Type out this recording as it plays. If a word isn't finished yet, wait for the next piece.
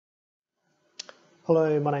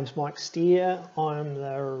Hello, my name's Mike Steer. I'm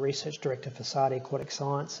the Research Director for SARDI Aquatic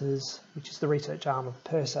Sciences, which is the research arm of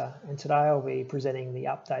PIRSA, and today I'll be presenting the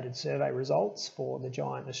updated survey results for the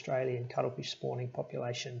giant Australian cuttlefish spawning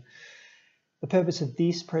population. The purpose of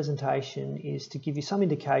this presentation is to give you some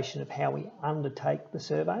indication of how we undertake the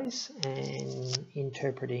surveys and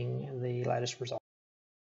interpreting the latest results.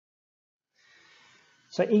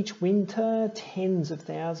 So each winter, tens of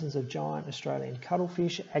thousands of giant Australian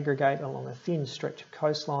cuttlefish aggregate along a thin stretch of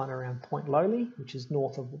coastline around Point Lowly, which is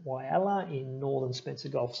north of Whyalla in northern Spencer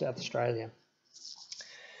Gulf, South Australia.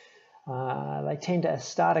 They tend to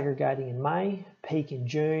start aggregating in May, peak in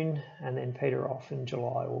June, and then peter off in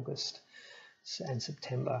July, August and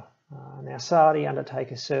September. Now SARDI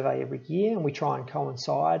undertake a survey every year, and we try and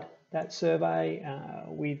coincide that survey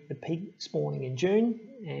with the peak spawning in June,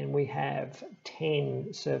 and we have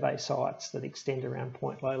 10 survey sites that extend around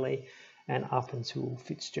Point Lowly and up until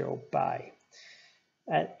Fitzgerald Bay.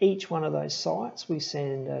 At each one of those sites we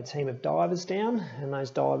send a team of divers down, and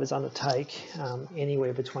those divers undertake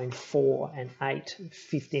anywhere between 4 and 8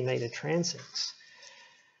 50-metre transects.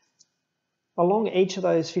 Along each of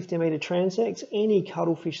those 50-metre transects, any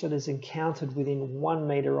cuttlefish that is encountered within 1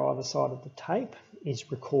 metre either side of the tape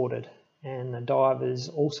is recorded, and the divers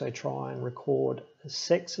also try and record the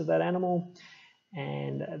sex of that animal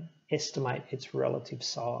and estimate its relative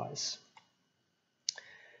size.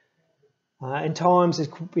 In times there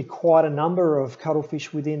could be quite a number of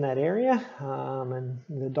cuttlefish within that area, and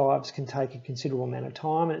the dives can take a considerable amount of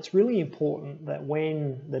time, and it's really important that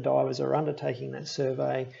when the divers are undertaking that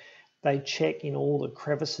survey, they check in all the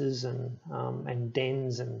crevices and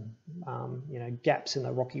dens and gaps in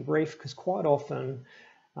the rocky reef, because quite often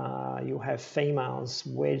you'll have females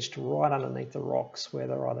wedged right underneath the rocks where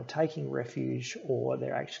they're either taking refuge or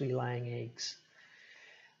they're actually laying eggs.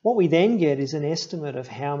 What we then get is an estimate of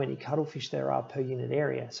how many cuttlefish there are per unit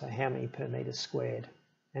area, so how many per metre squared.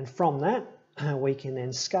 And from that we can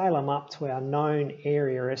then scale them up to our known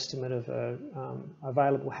area estimate of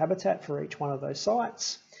available habitat for each one of those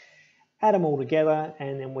sites, add them all together,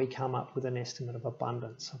 and then we come up with an estimate of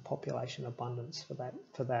abundance, a population abundance for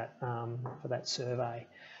that survey.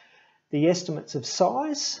 The estimates of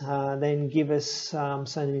size then give us some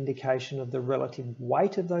indication of the relative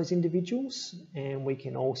weight of those individuals, and we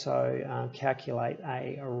can also calculate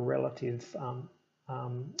a relative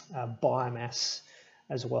biomass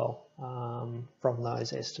as well from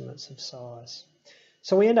those estimates of size.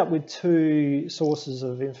 So we end up with two sources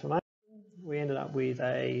of information. We ended up with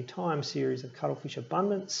a time series of cuttlefish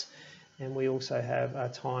abundance, and we also have a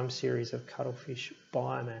time series of cuttlefish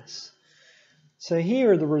biomass. So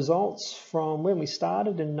here are the results from when we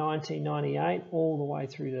started in 1998 all the way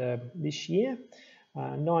through to this year.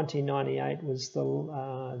 1998 was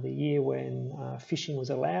the year when fishing was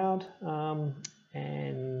allowed, and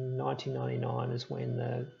 1999 is when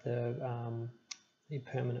the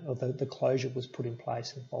closure was put in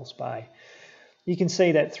place in False Bay. You can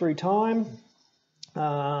see that through time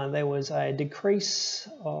there was a decrease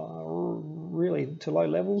really to low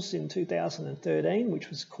levels in 2013, which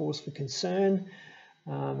was cause for concern,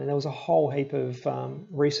 and there was a whole heap of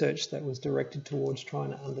research that was directed towards trying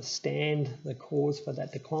to understand the cause for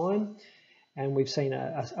that decline, and we've seen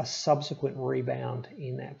a subsequent rebound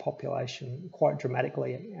in that population quite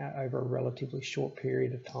dramatically over a relatively short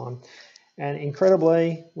period of time. And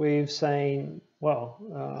incredibly, we've seen,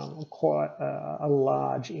 quite a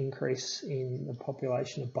large increase in the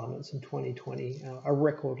population abundance in 2020, a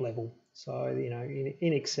record level. So, in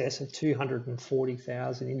excess of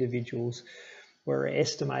 240,000 individuals were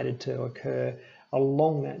estimated to occur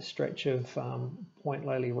along that stretch of Point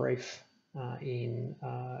Lowly Reef in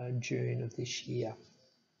June of this year.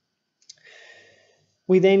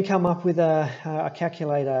 We then come up with a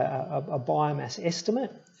biomass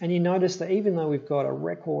estimate, and you notice that even though we've got a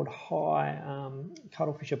record high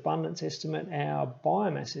cuttlefish abundance estimate, our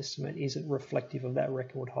biomass estimate isn't reflective of that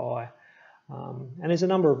record high. And there's a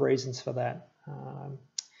number of reasons for that.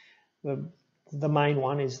 The main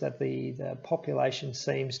one is that the population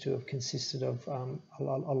seems to have consisted of a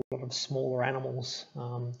lot of smaller animals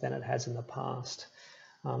than it has in the past.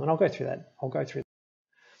 And I'll go through that.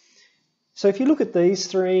 So if you look at these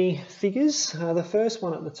three figures, the first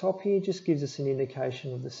one at the top here just gives us an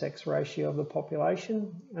indication of the sex ratio of the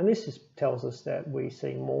population, and this tells us that we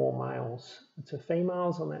see more males to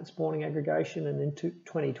females on that spawning aggregation, and in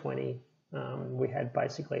 2020 we had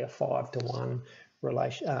basically a 5-to-1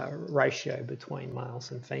 ratio between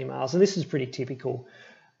males and females, and this is pretty typical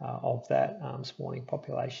of that spawning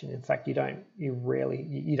population. In fact, you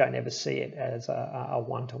don't ever see it as a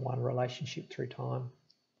 1-to-1 relationship through time.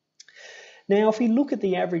 Now, if we look at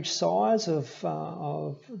the average size of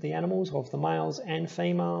the animals, of the males and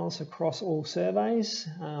females across all surveys,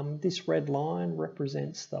 this red line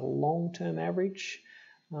represents the long-term average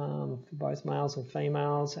for both males and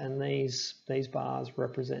females, and these bars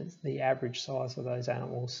represent the average size of those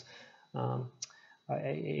animals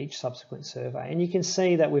each subsequent survey. And you can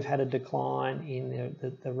see that we've had a decline in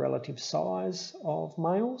the relative size of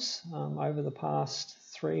males over the past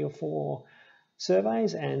 3 or 4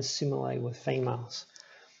 surveys, and similarly with females.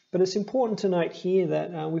 But it's important to note here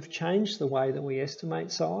that we've changed the way that we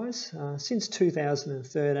estimate size. Since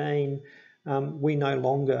 2013, we no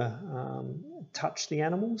longer touch the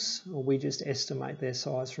animals. We just estimate their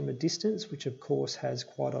size from a distance, which of course has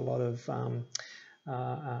quite a lot of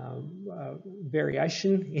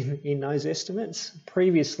variation in those estimates.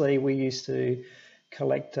 Previously, we used to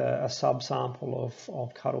collect a subsample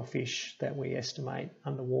of cuttlefish that we estimate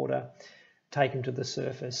underwater, take them to the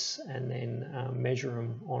surface, and then measure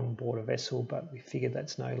them on board a vessel, but we figured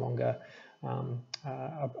that's no longer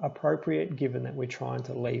appropriate, given that we're trying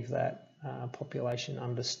to leave that population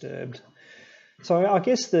undisturbed. So I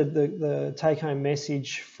guess the take-home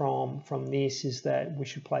message from this is that we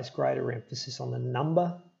should place greater emphasis on the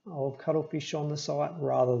number of cuttlefish on the site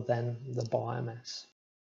rather than the biomass.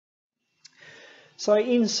 So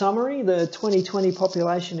in summary, the 2020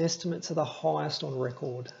 population estimates are the highest on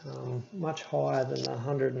record, much higher than the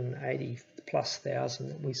 180,000+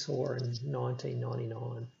 that we saw in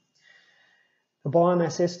 1999. The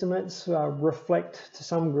biomass estimates reflect to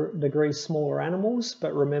some degree smaller animals,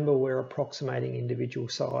 but remember we're approximating individual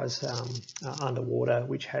size underwater,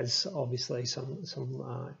 which has obviously some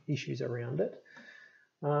issues around it.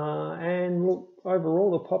 And look,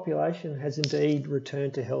 overall the population has indeed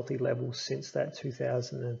returned to healthy levels since that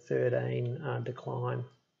 2013 decline.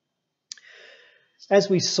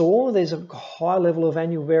 As we saw, there's a high level of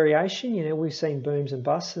annual variation. You know, we've seen booms and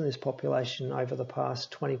busts in this population over the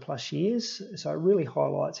past 20+ years. So it really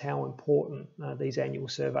highlights how important these annual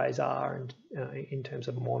surveys are in terms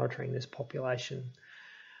of monitoring this population.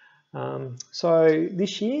 So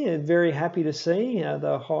this year, very happy to see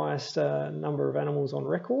the highest number of animals on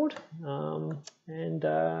record. And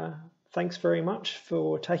thanks very much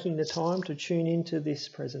for taking the time to tune into this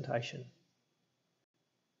presentation.